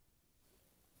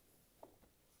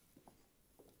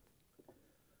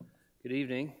Good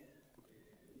evening.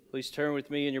 Please turn with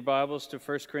me in your Bibles to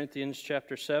 1 Corinthians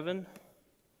chapter 7.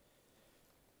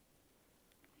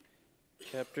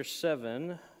 Chapter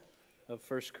 7 of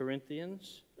 1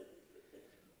 Corinthians.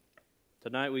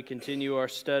 Tonight we continue our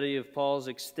study of Paul's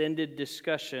extended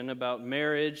discussion about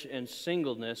marriage and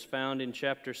singleness found in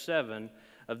chapter 7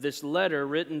 of this letter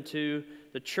written to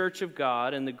the Church of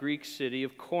God in the Greek city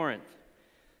of Corinth.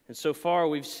 And so far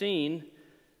we've seen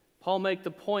Paul make the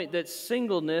point that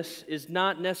singleness is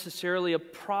not necessarily a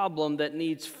problem that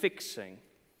needs fixing,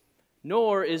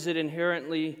 nor is it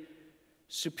inherently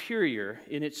superior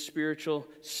in its spiritual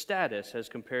status as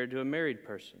compared to a married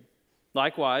person.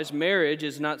 Likewise, marriage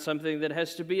is not something that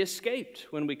has to be escaped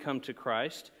when we come to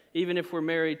Christ, even if we're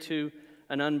married to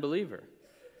an unbeliever.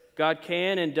 God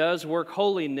can and does work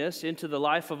holiness into the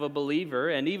life of a believer,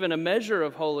 and even a measure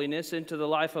of holiness into the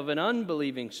life of an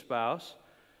unbelieving spouse,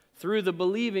 through the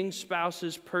believing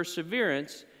spouse's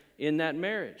perseverance in that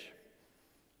marriage.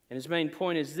 And his main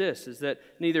point is this, is that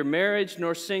neither marriage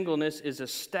nor singleness is a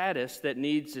status that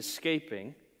needs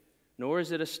escaping, nor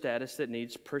is it a status that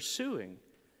needs pursuing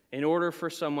in order for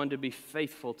someone to be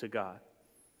faithful to God.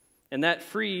 And that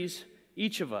frees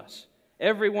each of us,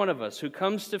 every one of us who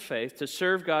comes to faith, to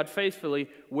serve God faithfully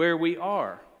where we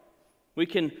are. We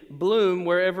can bloom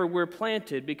wherever we're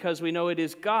planted because we know it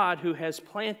is God who has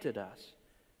planted us,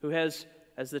 who has,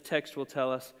 as the text will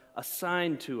tell us,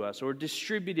 assigned to us or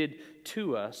distributed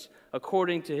to us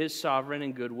according to His sovereign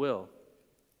and good will.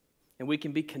 And we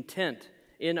can be content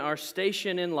in our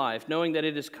station in life, knowing that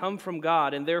it has come from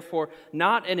God and therefore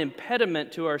not an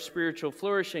impediment to our spiritual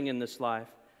flourishing in this life,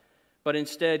 but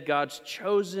instead God's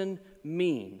chosen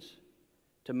means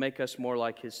to make us more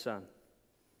like His Son.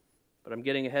 But I'm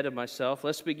getting ahead of myself.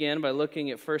 Let's begin by looking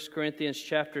at 1 Corinthians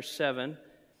chapter 7,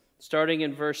 starting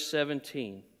in verse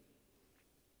 17.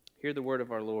 Hear the word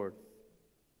of our Lord.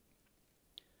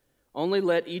 Only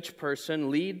let each person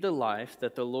lead the life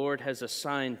that the Lord has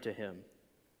assigned to him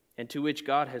and to which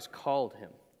God has called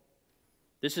him.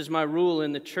 This is my rule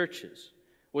in the churches.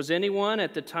 Was anyone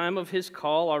at the time of his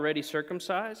call already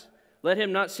circumcised? Let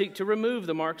him not seek to remove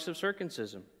the marks of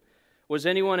circumcision. Was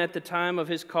anyone at the time of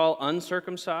his call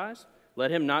uncircumcised? Let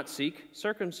him not seek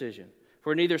circumcision.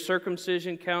 For neither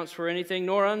circumcision counts for anything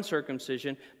nor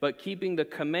uncircumcision, but keeping the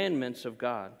commandments of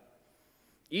God.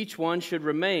 Each one should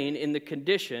remain in the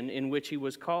condition in which he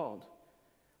was called.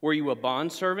 Were you a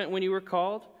bondservant when you were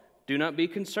called? Do not be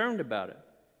concerned about it.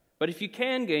 But if you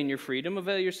can gain your freedom,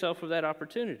 avail yourself of that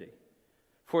opportunity.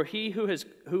 For he who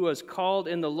was called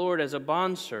in the Lord as a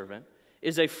bondservant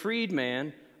is a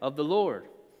freedman of the Lord.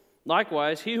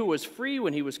 Likewise, he who was free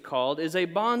when he was called is a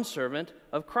bondservant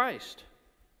of Christ.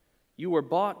 You were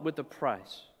bought with a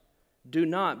price. Do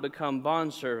not become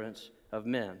bondservants of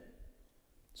men.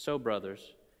 So, brothers,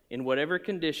 in whatever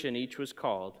condition each was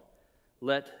called,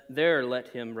 let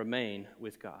him remain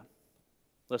with God.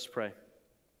 Let's pray.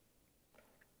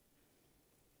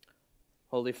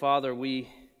 Holy Father, we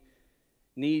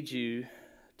need you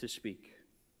to speak.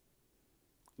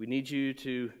 We need you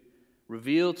to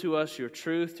reveal to us your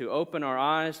truth, to open our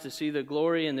eyes to see the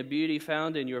glory and the beauty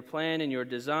found in your plan and your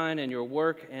design and your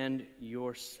work and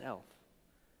yourself.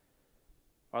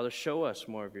 Father, show us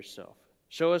more of yourself.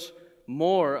 Show us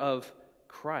more of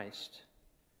Christ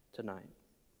tonight.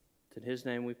 In His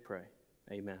name we pray.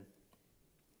 Amen.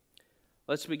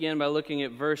 Let's begin by looking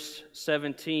at verse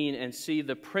 17 and see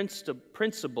the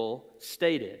principle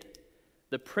stated.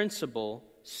 The principle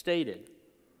stated.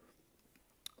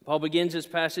 Paul begins his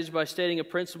passage by stating a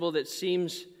principle that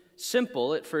seems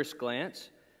simple at first glance,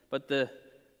 but the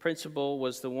principle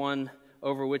was the one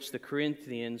over which the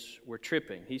Corinthians were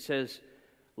tripping. He says,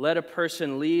 let a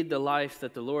person lead the life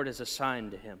that the Lord has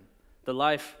assigned to him, the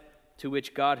life to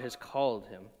which God has called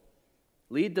him.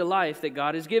 Lead the life that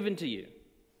God has given to you.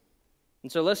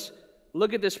 And so let's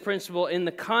look at this principle in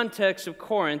the context of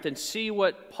Corinth and see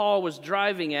what Paul was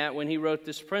driving at when he wrote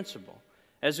this principle.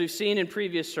 As we've seen in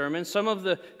previous sermons, some of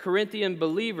the Corinthian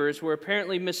believers were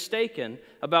apparently mistaken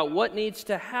about what needs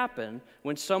to happen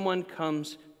when someone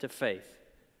comes to faith.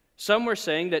 Some were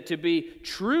saying that to be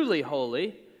truly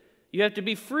holy, you have to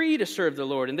be free to serve the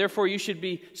Lord, and therefore you should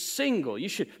be single. You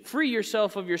should free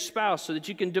yourself of your spouse so that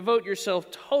you can devote yourself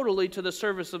totally to the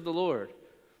service of the Lord.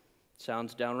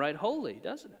 Sounds downright holy,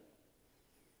 doesn't it?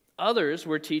 Others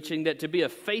were teaching that to be a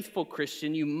faithful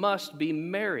Christian, you must be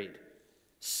married.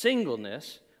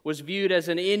 Singleness was viewed as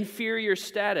an inferior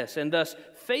status, and thus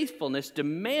faithfulness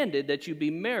demanded that you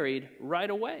be married right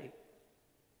away.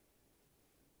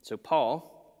 So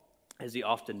Paul, as he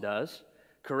often does,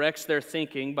 corrects their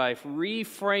thinking by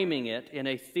reframing it in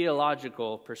a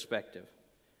theological perspective.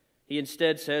 He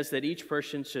instead says that each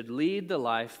person should lead the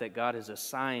life that God has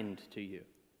assigned to you,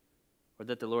 or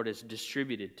that the Lord has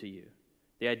distributed to you.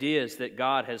 The idea is that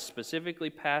God has specifically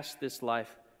passed this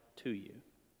life to you.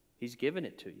 He's given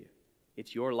it to you.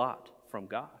 It's your lot from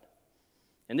God.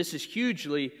 And this is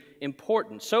hugely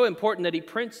important, so important that he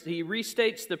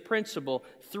restates the principle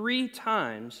 3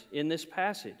 times in this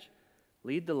passage.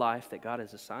 Lead the life that God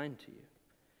has assigned to you.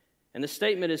 And the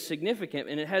statement is significant,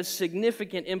 and it has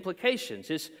significant implications.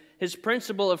 His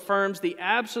principle affirms the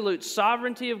absolute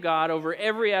sovereignty of God over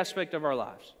every aspect of our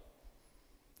lives.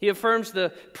 He affirms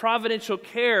the providential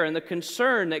care and the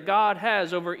concern that God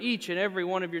has over each and every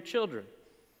one of your children.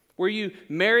 Were you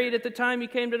married at the time you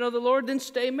came to know the Lord? Then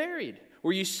stay married.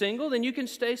 Were you single? Then you can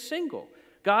stay single.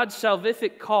 God's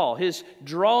salvific call, His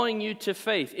drawing you to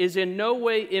faith, is in no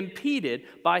way impeded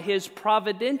by His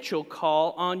providential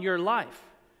call on your life,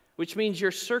 which means your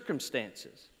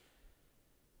circumstances.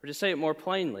 Or to say it more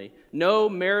plainly, no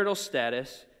marital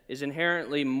status is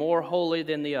inherently more holy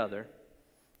than the other,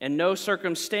 and no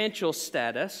circumstantial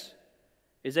status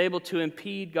is able to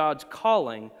impede God's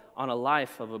calling on a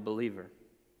life of a believer.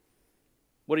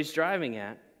 What he's driving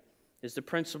at is the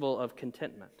principle of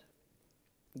contentment,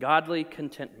 godly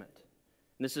contentment.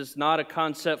 And this is not a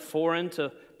concept foreign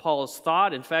to Paul's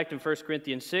thought. In fact, in 1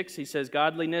 Corinthians 6, he says,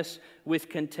 godliness with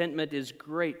contentment is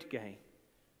great gain.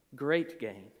 Great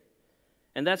gain.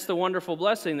 And that's the wonderful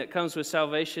blessing that comes with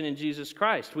salvation in Jesus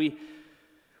Christ.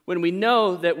 When we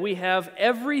know that we have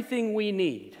everything we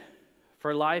need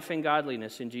for life and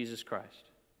godliness in Jesus Christ,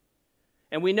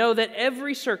 and we know that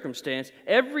every circumstance,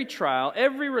 every trial,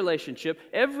 every relationship,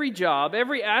 every job,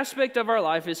 every aspect of our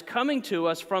life is coming to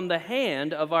us from the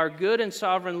hand of our good and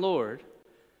sovereign Lord,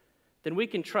 then we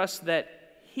can trust that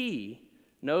He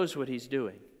knows what He's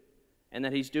doing and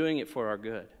that He's doing it for our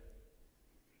good.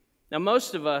 Now,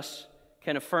 most of us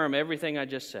can affirm everything I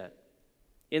just said.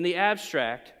 In the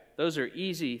abstract, those are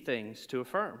easy things to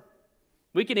affirm.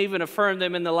 We can even affirm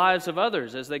them in the lives of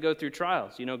others as they go through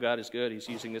trials. You know, God is good. He's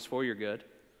using this for your good.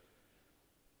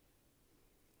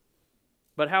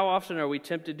 But how often are we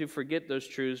tempted to forget those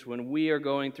truths when we are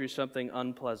going through something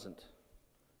unpleasant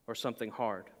or something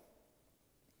hard?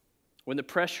 When the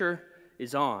pressure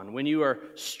is on, when you are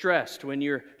stressed, when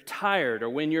you're tired, or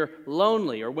when you're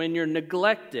lonely, or when you're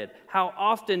neglected, how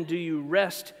often do you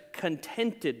rest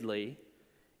contentedly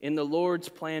in the Lord's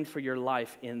plan for your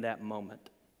life in that moment?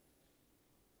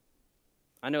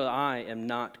 I know I am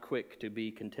not quick to be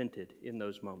contented in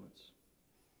those moments.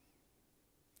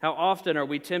 How often are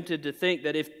we tempted to think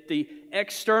that if the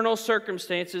external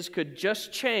circumstances could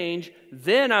just change,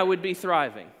 then I would be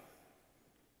thriving.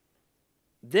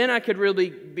 Then I could really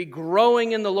be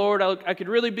growing in the Lord. I could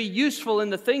really be useful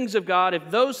in the things of God if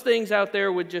those things out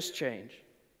there would just change.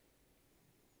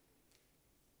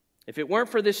 If it weren't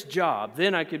for this job,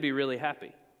 then I could be really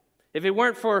happy. If it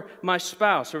weren't for my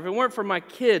spouse, or if it weren't for my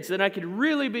kids, then I could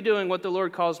really be doing what the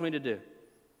Lord calls me to do.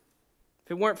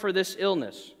 If it weren't for this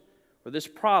illness, or this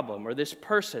problem, or this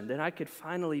person, then I could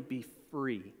finally be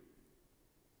free.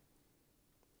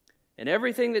 And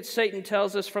everything that Satan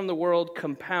tells us from the world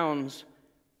compounds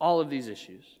all of these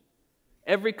issues.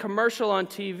 Every commercial on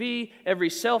TV, every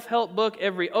self-help book,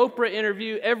 every Oprah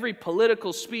interview, every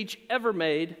political speech ever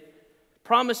made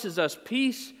promises us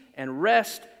peace and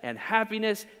rest and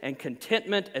happiness and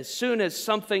contentment as soon as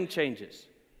something changes.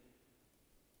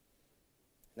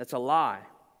 That's a lie.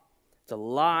 It's a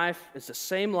lie. It's the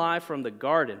same lie from the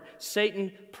garden.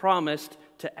 Satan promised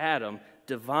to Adam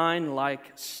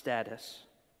divine-like status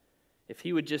if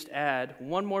he would just add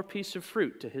one more piece of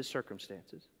fruit to his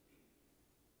circumstances.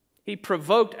 He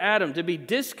provoked Adam to be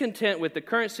discontent with the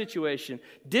current situation,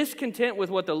 discontent with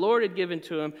what the Lord had given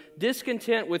to him,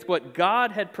 discontent with what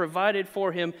God had provided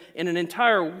for him in an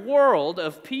entire world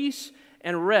of peace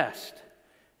and rest.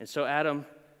 And so Adam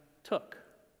took.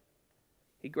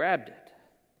 He grabbed it,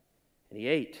 and he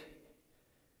ate.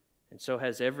 And so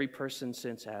has every person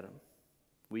since Adam.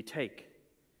 We take,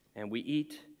 and we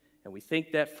eat, and we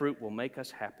think that fruit will make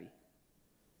us happy.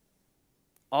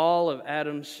 All of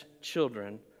Adam's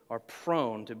children are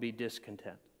prone to be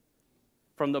discontent.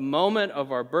 From the moment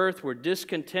of our birth, we're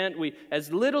discontent.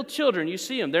 As little children, you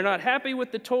see them. They're not happy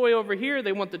with the toy over here.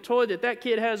 They want the toy that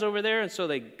kid has over there, and so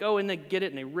they go and they get it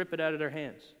and they rip it out of their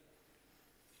hands.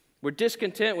 We're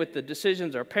discontent with the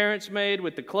decisions our parents made,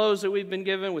 with the clothes that we've been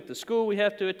given, with the school we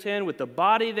have to attend, with the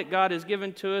body that God has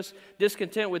given to us,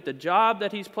 discontent with the job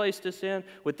that He's placed us in,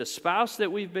 with the spouse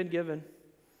that we've been given.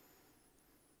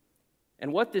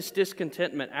 And what this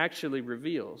discontentment actually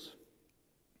reveals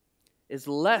is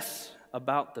less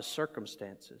about the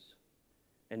circumstances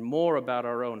and more about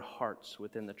our own hearts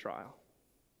within the trial.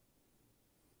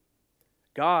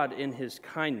 God, in His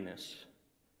kindness,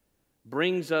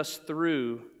 brings us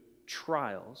through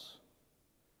trials,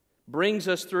 brings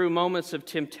us through moments of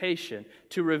temptation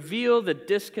to reveal the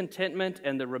discontentment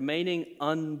and the remaining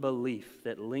unbelief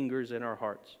that lingers in our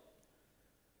hearts.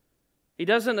 He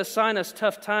doesn't assign us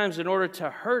tough times in order to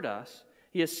hurt us.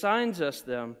 He assigns us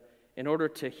them in order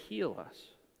to heal us.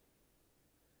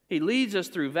 He leads us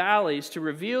through valleys to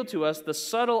reveal to us the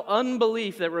subtle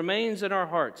unbelief that remains in our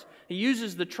hearts. He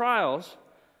uses the trials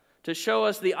to show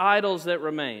us the idols that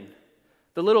remain,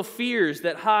 the little fears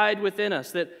that hide within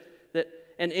us,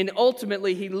 and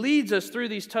ultimately He leads us through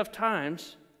these tough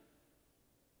times,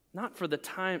 not for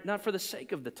the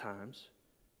sake of the times,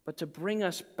 but to bring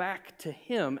us back to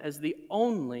Him as the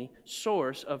only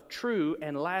source of true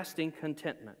and lasting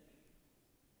contentment.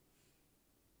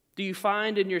 Do you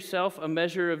find in yourself a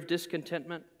measure of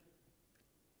discontentment?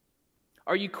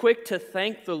 Are you quick to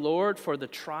thank the Lord for the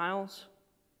trials,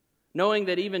 knowing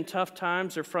that even tough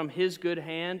times are from His good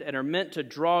hand and are meant to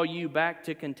draw you back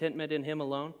to contentment in Him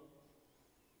alone?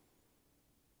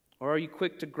 Or are you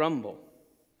quick to grumble,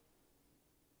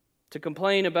 to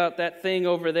complain about that thing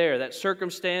over there, that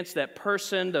circumstance, that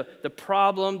person, the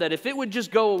problem, that if it would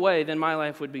just go away, then my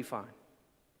life would be fine?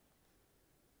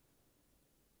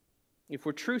 If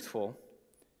we're truthful,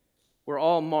 we're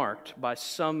all marked by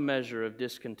some measure of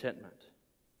discontentment.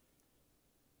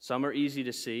 Some are easy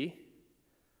to see,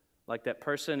 like that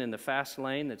person in the fast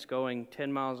lane that's going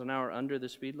 10 miles an hour under the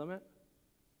speed limit.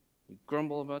 You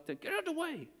grumble about that. Get out of the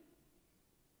way.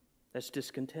 That's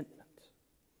discontentment.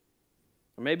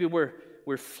 Or maybe we're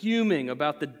fuming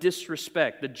about the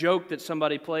disrespect, the joke that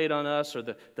somebody played on us, or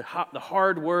the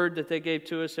hard word that they gave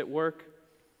to us at work.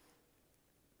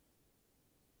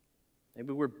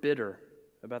 Maybe we're bitter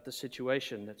about the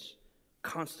situation that's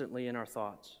constantly in our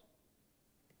thoughts.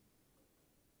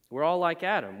 We're all like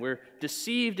Adam. We're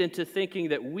deceived into thinking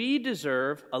that we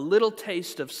deserve a little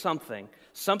taste of something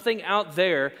out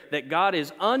there that God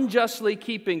is unjustly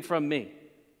keeping from me.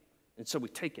 And so we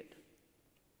take it.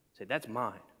 Say, that's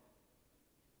mine.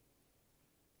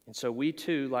 And so we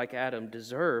too, like Adam,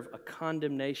 deserve a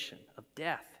condemnation of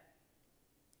death.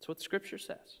 That's what Scripture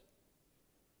says.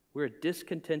 We're a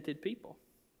discontented people.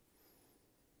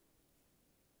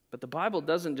 But the Bible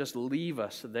doesn't just leave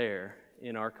us there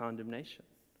in our condemnation.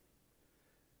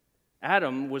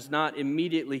 Adam was not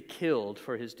immediately killed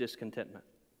for his discontentment.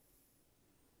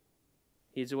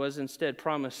 He was instead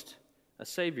promised a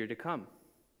Savior to come.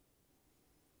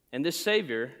 And this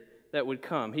Savior that would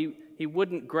come, he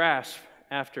wouldn't grasp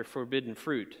after forbidden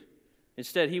fruit.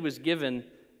 Instead, he was given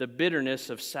the bitterness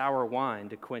of sour wine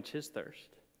to quench his thirst.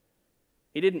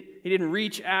 He didn't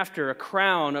reach after a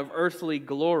crown of earthly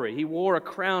glory. He wore a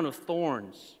crown of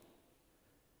thorns.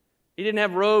 He didn't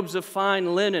have robes of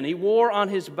fine linen. He wore on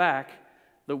his back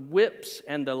the whips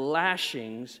and the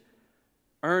lashings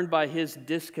earned by his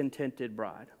discontented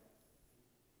bride.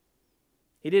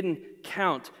 He didn't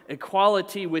count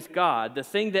equality with God, the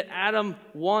thing that Adam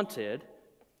wanted.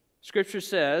 Scripture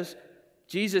says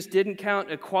Jesus didn't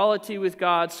count equality with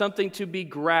God something to be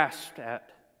grasped at.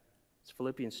 It's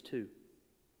Philippians 2.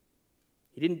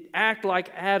 He didn't act like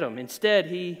Adam. Instead,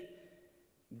 he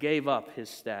gave up his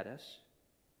status.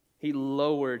 He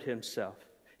lowered himself.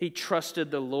 He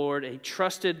trusted the Lord. He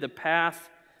trusted the path,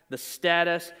 the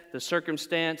status, the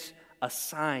circumstance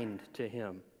assigned to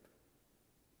him,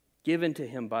 given to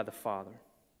him by the Father.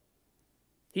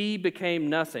 He became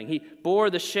nothing. He bore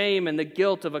the shame and the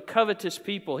guilt of a covetous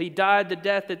people. He died the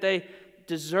death that they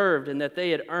deserved and that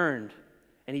they had earned.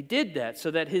 And he did that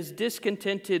so that his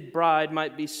discontented bride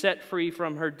might be set free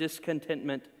from her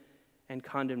discontentment and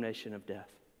condemnation of death.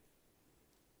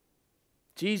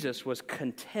 Jesus was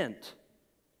content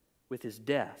with his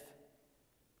death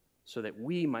so that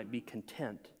we might be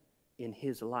content in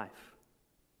his life.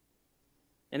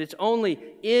 And it's only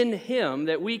in him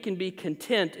that we can be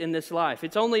content in this life.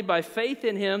 It's only by faith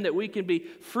in him that we can be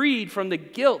freed from the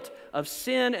guilt of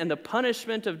sin and the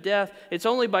punishment of death. It's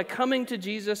only by coming to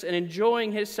Jesus and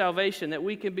enjoying his salvation that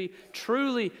we can be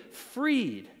truly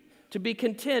freed to be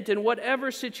content in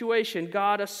whatever situation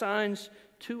God assigns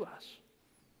to us.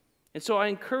 And so I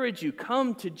encourage you,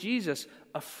 come to Jesus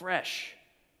afresh.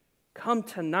 Come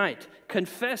tonight.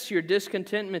 Confess your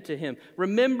discontentment to him.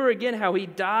 Remember again how he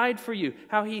died for you,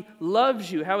 how he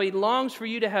loves you, how he longs for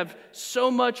you to have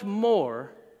so much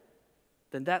more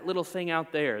than that little thing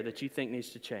out there that you think needs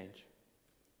to change.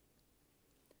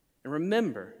 And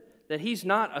remember that he's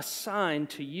not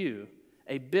assigned to you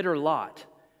a bitter lot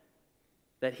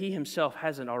that he himself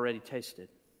hasn't already tasted.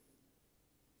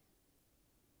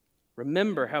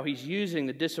 Remember how he's using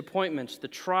the disappointments, the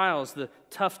trials, the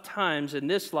tough times in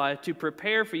this life to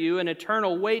prepare for you an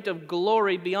eternal weight of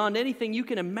glory beyond anything you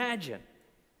can imagine.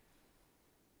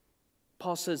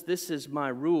 Paul says, this is my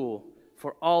rule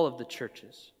for all of the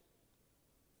churches.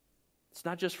 It's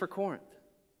not just for Corinth.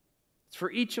 It's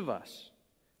for each of us.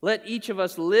 Let each of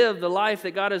us live the life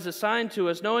that God has assigned to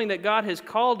us, knowing that God has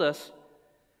called us.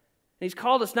 He's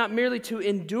called us not merely to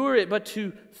endure it, but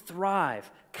to thrive,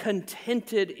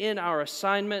 contented in our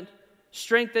assignment,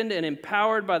 strengthened and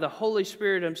empowered by the Holy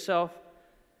Spirit himself.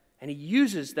 And he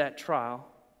uses that trial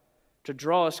to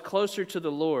draw us closer to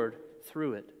the Lord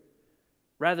through it,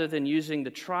 rather than using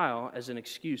the trial as an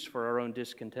excuse for our own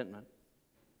discontentment.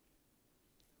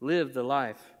 Live the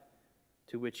life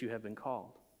to which you have been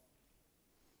called.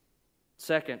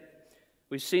 Second,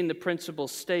 we've seen the principle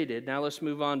stated. Now let's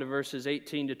move on to verses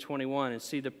 18 to 21 and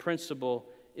see the principle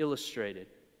illustrated.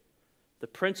 The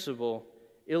principle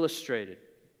illustrated.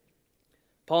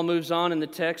 Paul moves on in the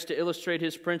text to illustrate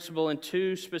his principle in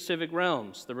two specific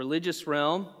realms: the religious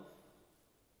realm,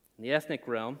 the ethnic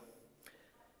realm,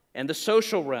 and the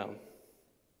social realm.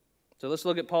 So let's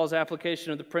look at Paul's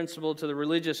application of the principle to the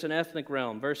religious and ethnic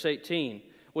realm. Verse 18,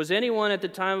 was anyone at the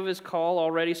time of his call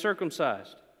already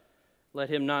circumcised? Let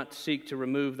him not seek to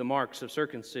remove the marks of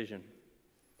circumcision.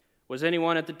 Was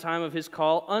anyone at the time of his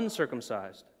call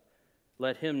uncircumcised?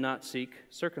 Let him not seek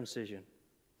circumcision.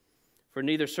 For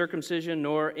neither circumcision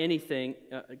nor anything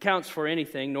counts for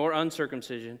anything, nor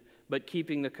uncircumcision, but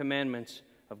keeping the commandments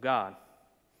of God.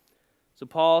 So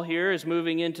Paul here is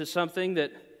moving into something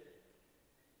that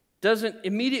doesn't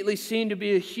immediately seem to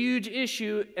be a huge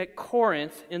issue at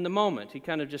Corinth in the moment. He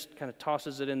kind of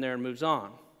tosses it in there and moves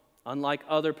on. Unlike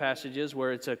other passages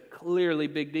where it's a clearly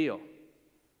big deal.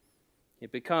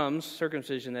 It becomes,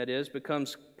 circumcision that is,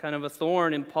 becomes kind of a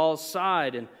thorn in Paul's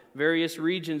side in various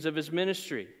regions of his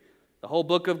ministry. The whole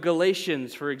book of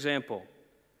Galatians, for example.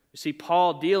 You see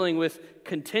Paul dealing with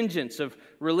contingents of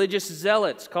religious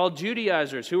zealots called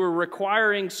Judaizers who were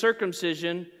requiring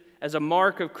circumcision as a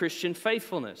mark of Christian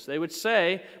faithfulness. They would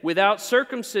say, without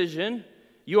circumcision,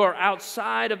 you are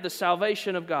outside of the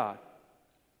salvation of God.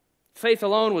 Faith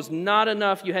alone was not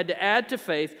enough. You had to add to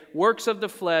faith works of the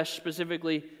flesh,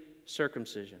 specifically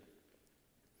circumcision.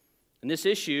 And this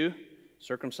issue,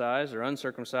 circumcised or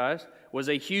uncircumcised, was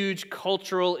a huge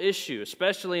cultural issue,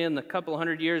 especially in the couple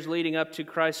hundred years leading up to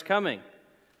Christ's coming.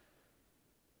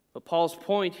 But Paul's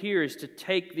point here is to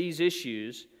take these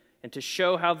issues and to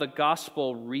show how the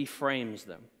gospel reframes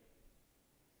them.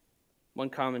 One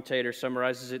commentator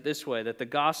summarizes it this way, that the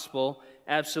gospel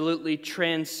absolutely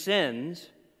transcends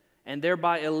and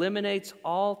thereby eliminates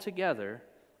altogether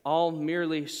all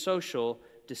merely social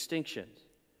distinctions.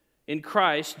 In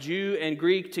Christ, Jew and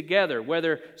Greek together,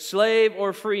 whether slave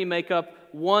or free, make up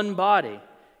one body.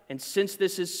 And since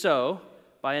this is so,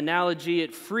 by analogy,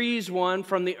 it frees one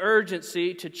from the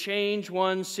urgency to change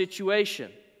one's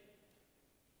situation,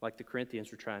 like the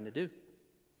Corinthians were trying to do.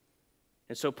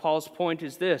 And so Paul's point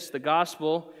is this: the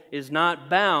gospel is not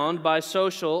bound by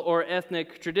social or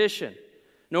ethnic tradition,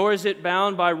 nor is it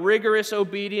bound by rigorous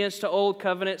obedience to Old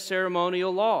Covenant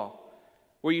ceremonial law.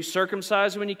 Were you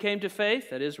circumcised when you came to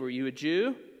faith? That is, were you a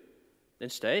Jew? Then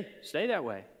stay that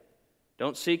way.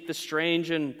 Don't seek the strange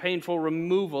and painful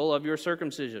removal of your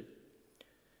circumcision.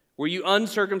 Were you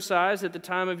uncircumcised at the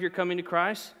time of your coming to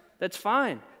Christ? That's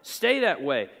fine. Stay that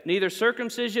way. Neither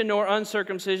circumcision nor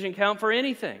uncircumcision count for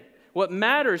anything. What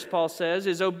matters, Paul says,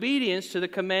 is obedience to the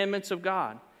commandments of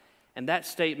God. And that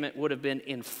statement would have been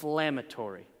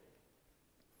inflammatory,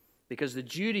 because the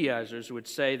Judaizers would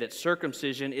say that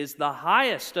circumcision is the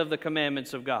highest of the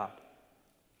commandments of God.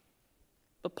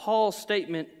 But Paul's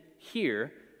statement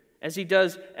here, as he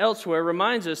does elsewhere,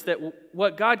 reminds us that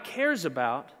what God cares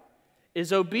about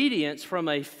is obedience from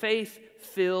a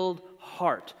faith-filled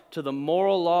heart to the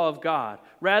moral law of God,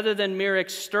 rather than mere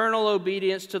external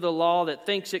obedience to the law that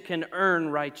thinks it can earn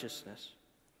righteousness.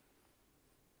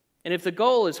 And if the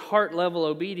goal is heart-level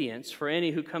obedience for any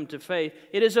who come to faith,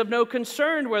 it is of no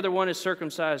concern whether one is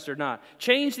circumcised or not.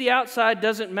 Change the outside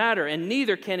doesn't matter, and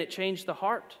neither can it change the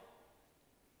heart.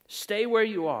 Stay where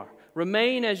you are.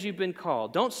 Remain as you've been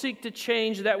called. Don't seek to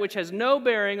change that which has no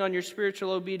bearing on your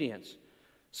spiritual obedience.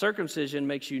 Circumcision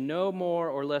makes you no more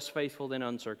or less faithful than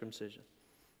uncircumcision.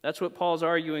 That's what Paul's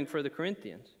arguing for the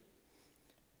Corinthians.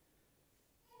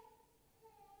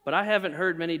 But I haven't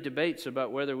heard many debates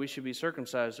about whether we should be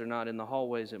circumcised or not in the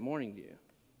hallways at Morning View.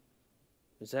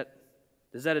 Is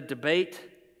that a debate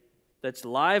that's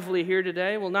lively here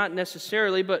today? Well, not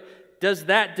necessarily, but does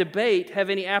that debate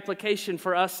have any application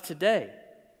for us today?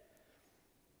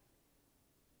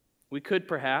 We could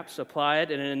perhaps apply it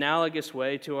in an analogous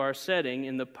way to our setting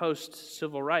in the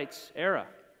post-civil rights era.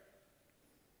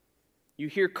 You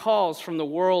hear calls from the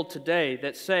world today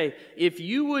that say, if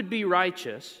you would be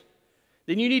righteous,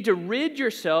 then you need to rid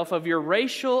yourself of your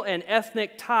racial and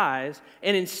ethnic ties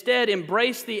and instead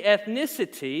embrace the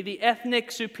ethnicity, the ethnic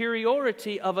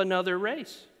superiority of another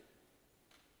race.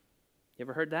 You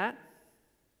ever heard that?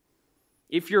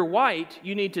 If you're white,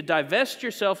 you need to divest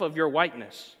yourself of your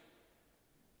whiteness.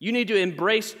 You need to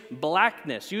embrace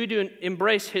blackness. You need to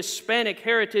embrace Hispanic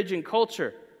heritage and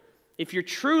culture if you're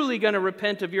truly going to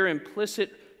repent of your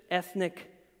implicit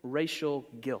ethnic racial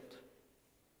guilt.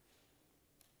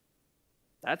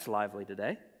 That's lively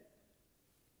today.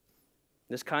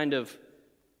 This kind of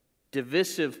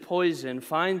divisive poison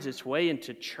finds its way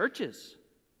into churches.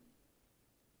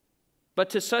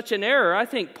 But to such an error, I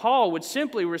think Paul would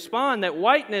simply respond that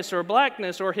whiteness or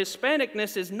blackness or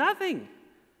Hispanicness is nothing.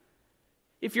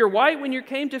 If you're white when you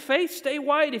came to faith, stay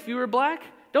white. If you were black,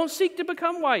 don't seek to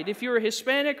become white. If you're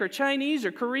Hispanic or Chinese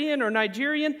or Korean or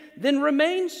Nigerian, then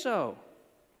remain so.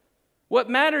 What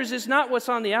matters is not what's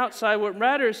on the outside. What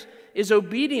matters is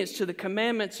obedience to the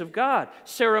commandments of God.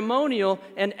 Ceremonial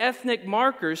and ethnic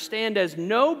markers stand as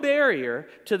no barrier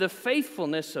to the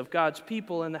faithfulness of God's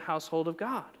people in the household of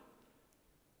God.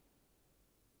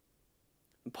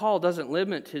 And Paul doesn't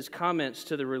limit his comments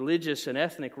to the religious and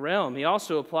ethnic realm. He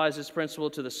also applies this principle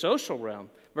to the social realm.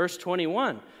 Verse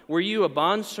 21, were you a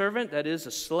bondservant, that is,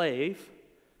 a slave,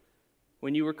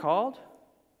 when you were called?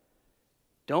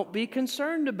 Don't be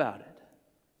concerned about it.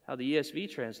 How the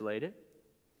ESV translate it.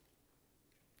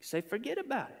 You say, forget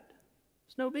about it.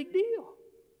 It's no big deal.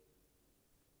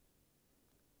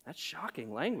 That's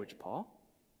shocking language, Paul.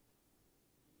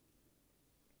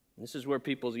 And this is where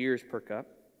people's ears perk up.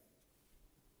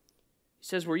 He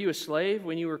says, were you a slave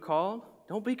when you were called?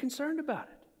 Don't be concerned about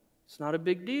it. It's not a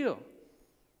big deal.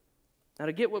 Now,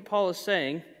 to get what Paul is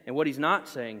saying and what he's not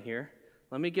saying here,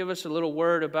 let me give us a little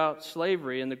word about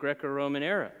slavery in the Greco-Roman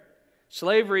era.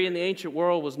 Slavery in the ancient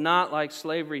world was not like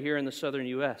slavery here in the southern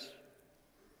U.S.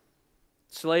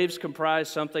 Slaves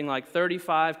comprised something like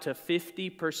 35 to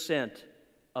 50%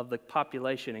 of the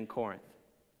population in Corinth.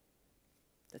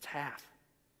 That's half.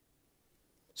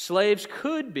 Slaves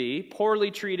could be poorly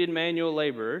treated manual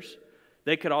laborers.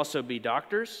 They could also be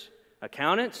doctors,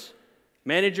 accountants,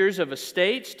 managers of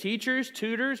estates, teachers,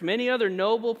 tutors, many other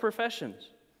noble professions.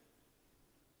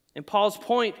 And Paul's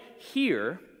point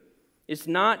here is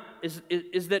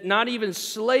that not even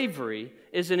slavery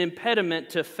is an impediment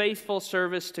to faithful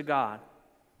service to God.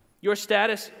 Your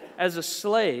status as a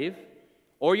slave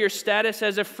or your status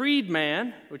as a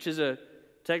freedman, which is a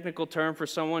technical term for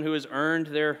someone who has earned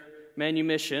their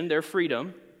manumission, their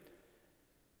freedom,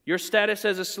 your status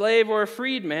as a slave or a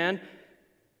freedman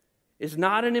is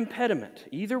not an impediment,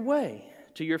 either way,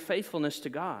 to your faithfulness to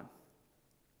God.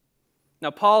 Now,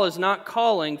 Paul is not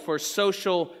calling for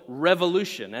social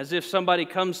revolution, as if somebody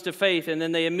comes to faith and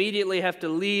then they immediately have to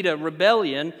lead a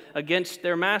rebellion against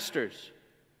their masters.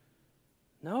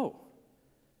 No.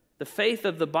 The faith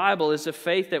of the Bible is a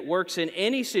faith that works in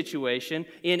any situation,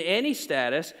 in any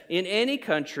status, in any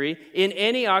country, in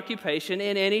any occupation,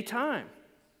 in any time.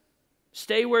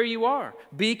 Stay where you are.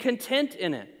 Be content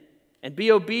in it. And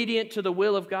be obedient to the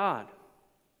will of God.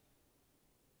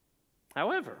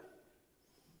 However,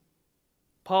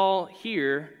 Paul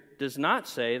here does not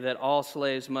say that all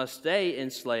slaves must stay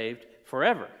enslaved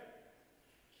forever.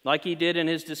 Like he did in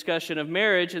his discussion of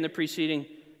marriage in the preceding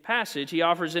passage, he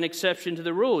offers an exception to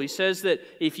the rule. He says that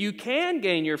if you can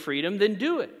gain your freedom, then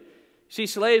do it. See,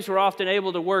 slaves were often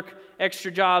able to work extra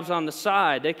jobs on the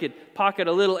side. They could pocket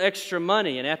a little extra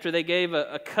money, and after they gave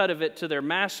a cut of it to their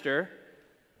master,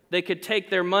 they could take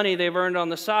their money they've earned on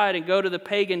the side and go to the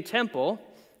pagan temple,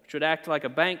 which would act like a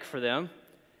bank for them,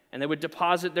 and they would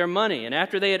deposit their money. And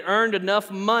after they had earned enough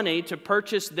money to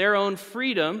purchase their own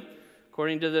freedom,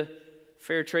 according to the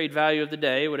fair trade value of the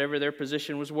day, whatever their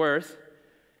position was worth,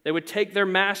 they would take their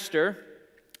master,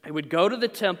 they would go to the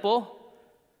temple,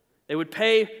 they would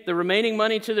pay the remaining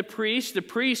money to the priest. The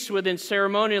priest would then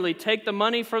ceremonially take the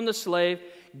money from the slave,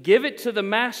 give it to the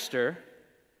master,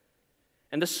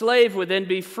 and the slave would then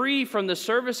be free from the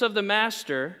service of the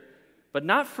master, but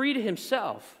not free to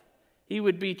himself. He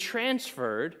would be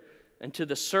transferred into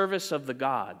the service of the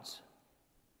gods.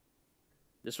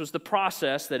 This was the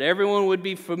process that everyone would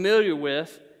be familiar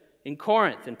with in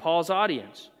Corinth, in Paul's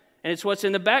audience. And it's what's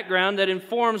in the background that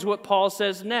informs what Paul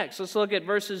says next. Let's look at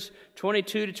verses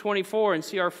 22 to 24 and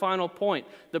see our final point,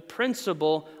 the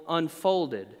principle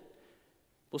unfolded.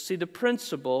 We'll see the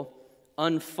principle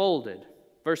unfolded.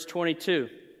 Verse 22,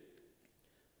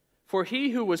 for he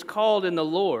who was called in the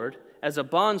Lord as a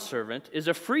bondservant is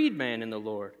a freedman in the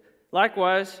Lord.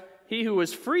 Likewise, he who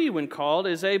was free when called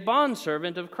is a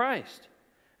bondservant of Christ.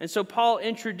 And so Paul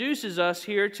introduces us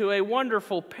here to a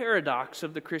wonderful paradox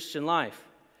of the Christian life.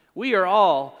 We are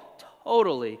all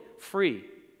totally free,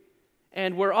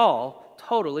 and we're all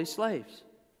totally slaves.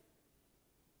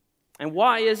 And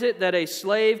why is it that a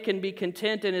slave can be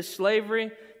content in his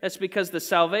slavery? That's because the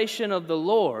salvation of the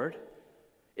Lord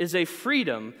is a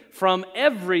freedom from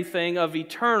everything of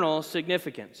eternal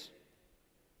significance.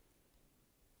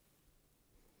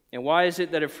 And why is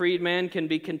it that a freed man can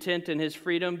be content in his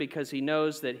freedom? Because he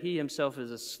knows that he himself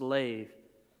is a slave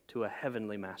to a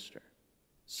heavenly master,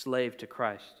 slave to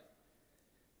Christ.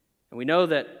 And we know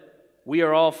that we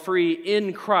are all free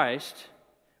in Christ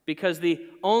because the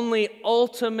only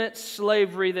ultimate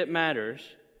slavery that matters,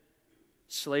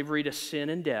 slavery to sin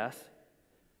and death,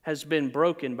 has been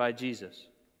broken by Jesus.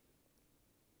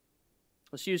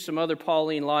 Let's use some other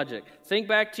Pauline logic. Think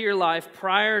back to your life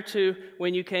prior to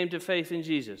when you came to faith in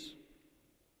Jesus.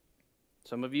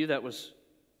 Some of you, that was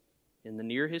in the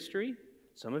near history.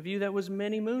 Some of you, that was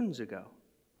many moons ago.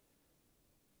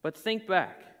 But think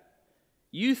back.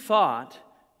 You thought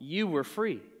you were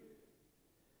free.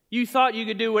 You thought you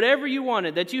could do whatever you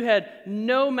wanted, that you had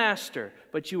no master,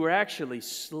 but you were actually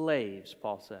slaves,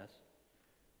 Paul says.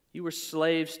 You were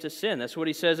slaves to sin. That's what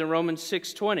he says in Romans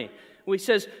 6:20. He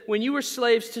says, when you were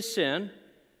slaves to sin,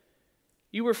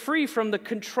 you were free from the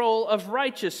control of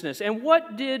righteousness. And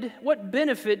what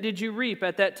benefit did you reap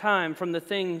at that time from the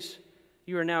things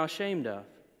you are now ashamed of?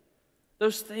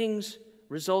 Those things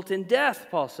result in death,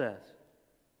 Paul says.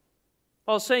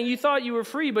 Paul's saying you thought you were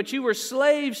free, but you were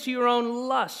slaves to your own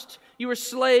lust. You were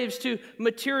slaves to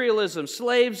materialism,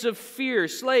 slaves of fear,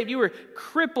 you were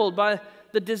crippled by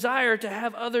the desire to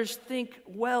have others think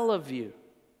well of you.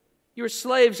 You were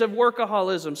slaves of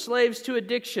workaholism, slaves to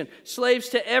addiction, slaves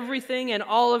to everything, and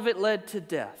all of it led to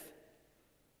death.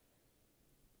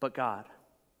 But God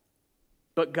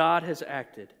has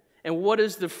acted. And what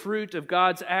is the fruit of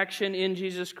God's action in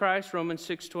Jesus Christ? Romans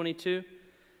 6:22.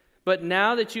 But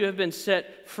now that you have been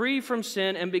set free from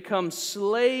sin and become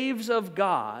slaves of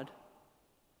God,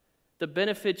 the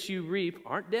benefits you reap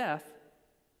aren't death,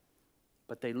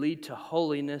 but they lead to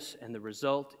holiness, and the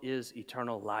result is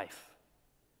eternal life.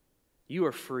 You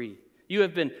are free. You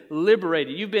have been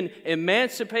liberated. You've been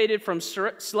emancipated from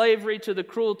slavery to the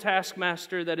cruel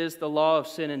taskmaster that is the law of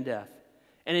sin and death.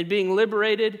 And in being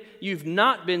liberated, you've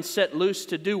not been set loose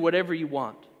to do whatever you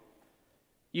want.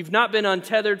 You've not been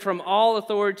untethered from all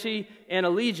authority and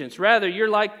allegiance. Rather, you're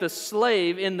like the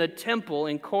slave in the temple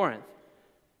in Corinth.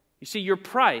 You see, your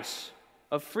price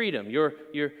of freedom,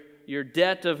 your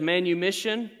debt of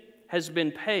manumission has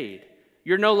been paid.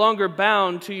 You're no longer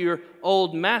bound to your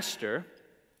old master,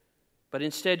 but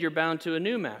instead you're bound to a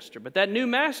new master. But that new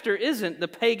master isn't the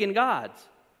pagan gods.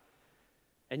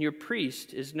 And your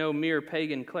priest is no mere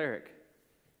pagan cleric.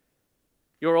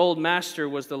 Your old master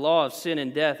was the law of sin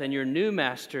and death, and your new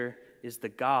master is the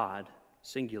God,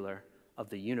 singular, of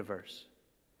the universe.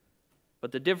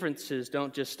 But the differences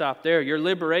don't just stop there. Your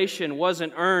liberation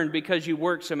wasn't earned because you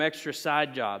worked some extra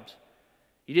side jobs.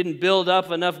 You didn't build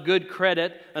up enough good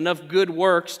credit, enough good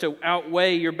works to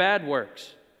outweigh your bad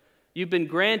works. You've been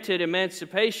granted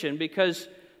emancipation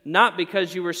not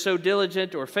because you were so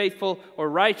diligent or faithful or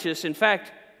righteous. In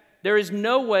fact, there is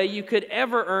no way you could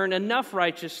ever earn enough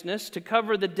righteousness to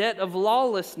cover the debt of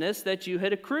lawlessness that you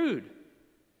had accrued.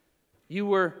 You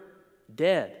were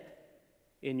dead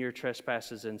in your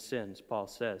trespasses and sins, Paul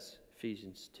says,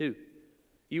 Ephesians 2.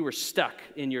 You were stuck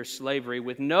in your slavery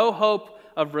with no hope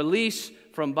of release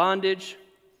from bondage,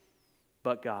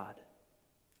 but God.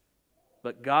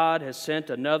 But God has sent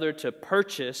another to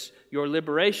purchase your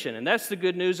liberation. And that's the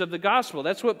good news of the gospel.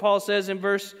 That's what Paul says in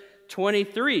verse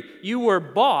 23. You were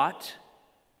bought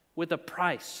with a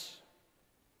price.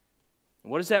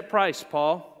 And what is that price,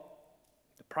 Paul?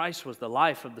 The price was the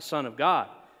life of the Son of God.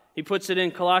 He puts it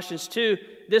in Colossians 2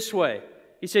 this way.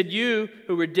 He said, you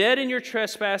who were dead in your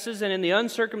trespasses and in the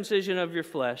uncircumcision of your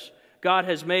flesh, God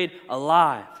has made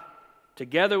alive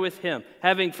together with Him,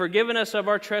 having forgiven us of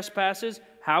our trespasses.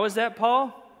 How is that,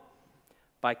 Paul?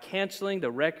 By canceling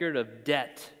the record of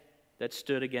debt that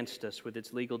stood against us with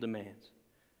its legal demands.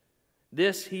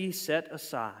 This He set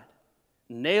aside,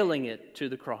 nailing it to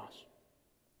the cross.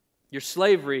 Your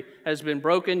slavery has been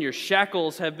broken, your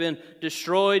shackles have been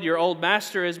destroyed, your old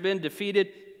master has been defeated.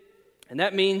 And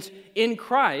that means in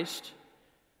Christ,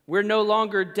 we're no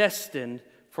longer destined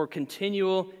for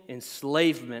continual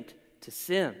enslavement to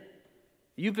sin.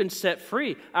 You've been set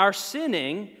free. Our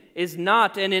sinning is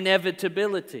not an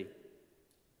inevitability.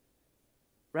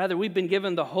 Rather, we've been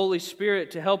given the Holy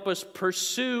Spirit to help us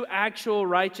pursue actual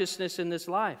righteousness in this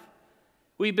life.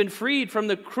 We've been freed from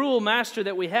the cruel master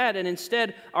that we had, and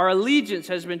instead our allegiance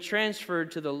has been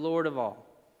transferred to the Lord of all.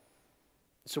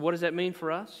 So what does that mean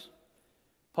for us?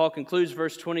 Paul concludes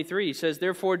verse 23. He says,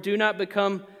 "Therefore do not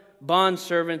become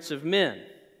bondservants of men."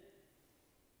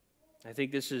 I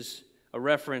think this is a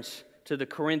reference to the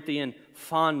Corinthian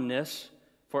fondness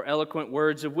for eloquent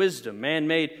words of wisdom,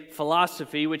 man-made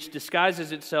philosophy which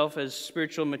disguises itself as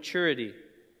spiritual maturity,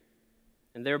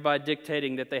 and thereby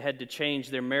dictating that they had to change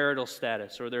their marital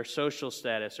status or their social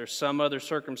status or some other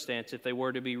circumstance if they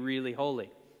were to be really holy.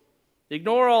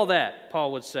 Ignore all that,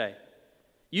 Paul would say.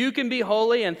 You can be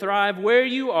holy and thrive where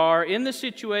you are in the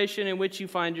situation in which you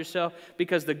find yourself,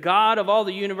 because the God of all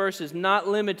the universe is not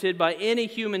limited by any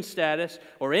human status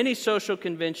or any social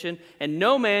convention, and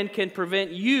no man can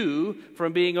prevent you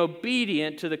from being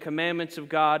obedient to the commandments of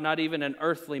God, not even an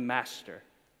earthly master.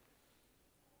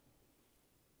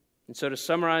 And so to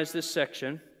summarize this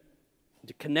section,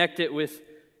 to connect it with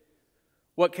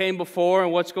what came before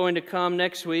and what's going to come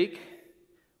next week,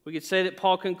 we could say that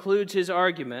Paul concludes his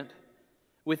argument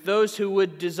with those who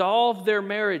would dissolve their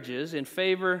marriages in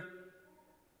favor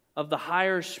of the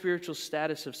higher spiritual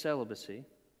status of celibacy,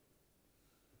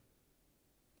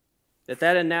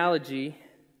 that analogy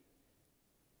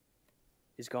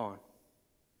is gone.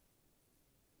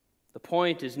 The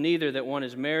point is neither that one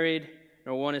is married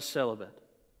nor one is celibate.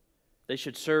 They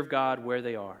should serve God where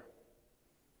they are.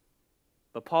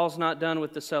 But Paul's not done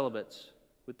with the celibates,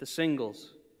 with the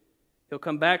singles. He'll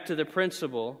come back to the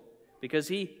principle because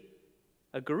he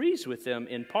agrees with them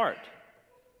in part,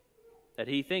 that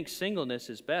he thinks singleness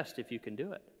is best if you can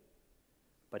do it.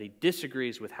 But he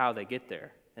disagrees with how they get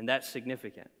there, and that's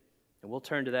significant. And we'll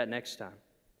turn to that next time.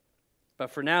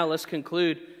 But for now, let's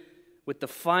conclude with the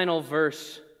final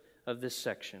verse of this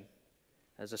section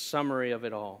as a summary of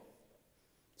it all.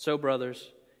 So,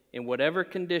 brothers, in whatever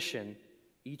condition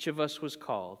each of us was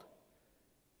called,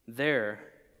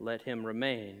 there let him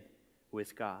remain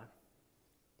with God.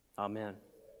 Amen.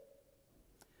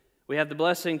 We have the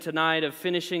blessing tonight of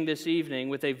finishing this evening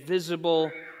with a visible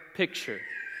picture,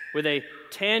 with a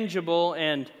tangible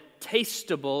and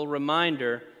tasteable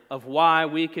reminder of why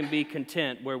we can be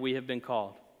content where we have been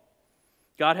called.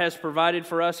 God has provided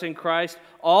for us in Christ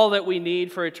all that we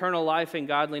need for eternal life and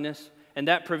godliness, and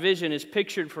that provision is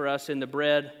pictured for us in the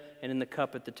bread and in the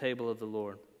cup at the table of the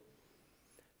Lord.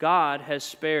 God has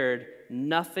spared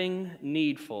nothing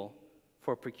needful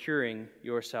for procuring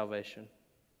your salvation.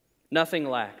 Nothing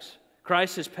lacks.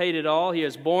 Christ has paid it all. He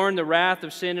has borne the wrath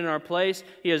of sin in our place.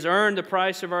 He has earned the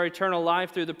price of our eternal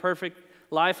life through the perfect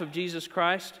life of Jesus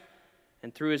Christ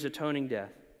and through his atoning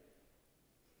death.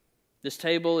 This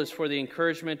table is for the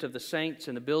encouragement of the saints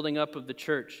and the building up of the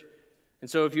church. And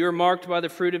so if you're marked by the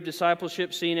fruit of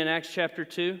discipleship seen in Acts chapter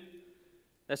 2,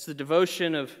 that's the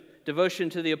devotion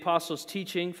to the apostles'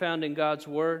 teaching found in God's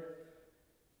word,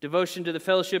 devotion to the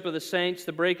fellowship of the saints,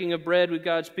 the breaking of bread with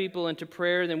God's people, and to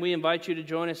prayer, then we invite you to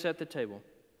join us at the table.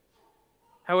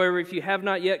 However, if you have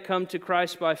not yet come to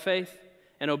Christ by faith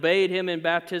and obeyed him in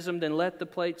baptism, then let the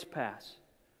plates pass.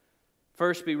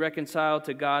 First, be reconciled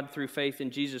to God through faith in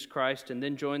Jesus Christ, and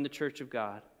then join the church of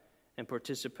God and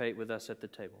participate with us at the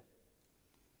table.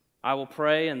 I will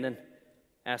pray and then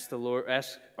ask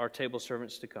our table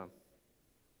servants to come.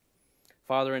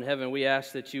 Father in heaven, we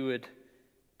ask that you would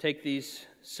take these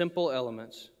simple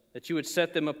elements, that you would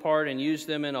set them apart and use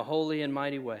them in a holy and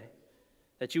mighty way,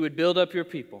 that you would build up your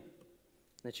people,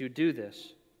 that you would do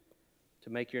this to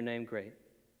make your name great.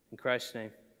 In Christ's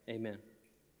name, amen.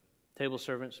 Table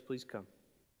servants, please come.